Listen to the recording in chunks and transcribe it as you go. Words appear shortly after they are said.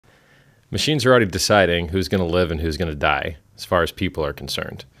Machines are already deciding who's going to live and who's going to die as far as people are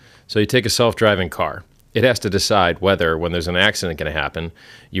concerned. So you take a self-driving car. It has to decide whether, when there's an accident going to happen,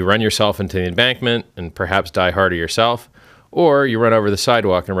 you run yourself into the embankment and perhaps die harder yourself, or you run over the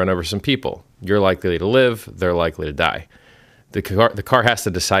sidewalk and run over some people. You're likely to live, they're likely to die. The car has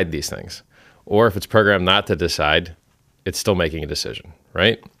to decide these things. Or if it's programmed not to decide, it's still making a decision,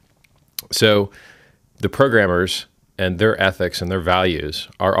 right? So the programmers and their ethics and their values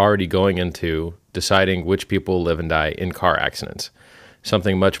are already going into deciding which people live and die in car accidents.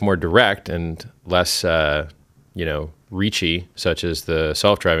 Something much more direct and less, reachy, such as the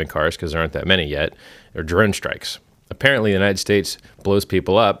self-driving cars, because there aren't that many yet, are drone strikes. Apparently, the United States blows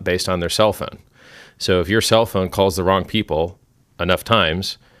people up based on their cell phone. So if your cell phone calls the wrong people enough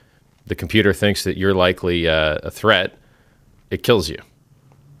times, the computer thinks that you're likely a threat, it kills you.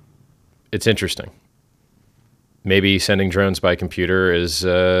 It's interesting. Maybe sending drones by computer is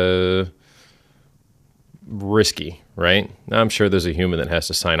risky, right? Now, I'm sure there's a human that has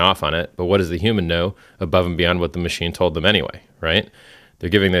to sign off on it, but what does the human know above and beyond what the machine told them anyway, right? They're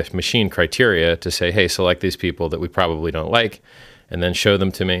giving the machine criteria to say, hey, select these people that we probably don't like, and then show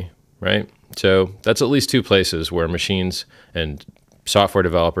them to me, right? So that's at least two places where machines and software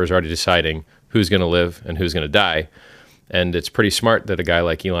developers are already deciding who's going to live and who's going to die. And it's pretty smart that a guy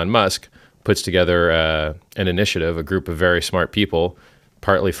like Elon Musk puts together an initiative, a group of very smart people,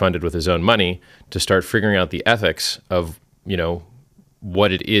 partly funded with his own money, to start figuring out the ethics of,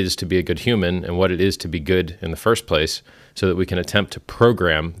 what it is to be a good human and what it is to be good in the first place, so that we can attempt to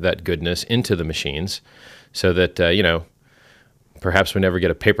program that goodness into the machines so that, perhaps we never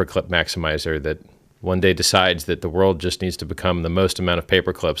get a paperclip maximizer that one day decides that the world just needs to become the most amount of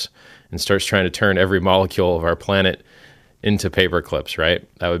paperclips and starts trying to turn every molecule of our planet into paperclips, right?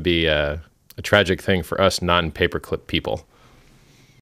 That would be a tragic thing for us non-paperclip people.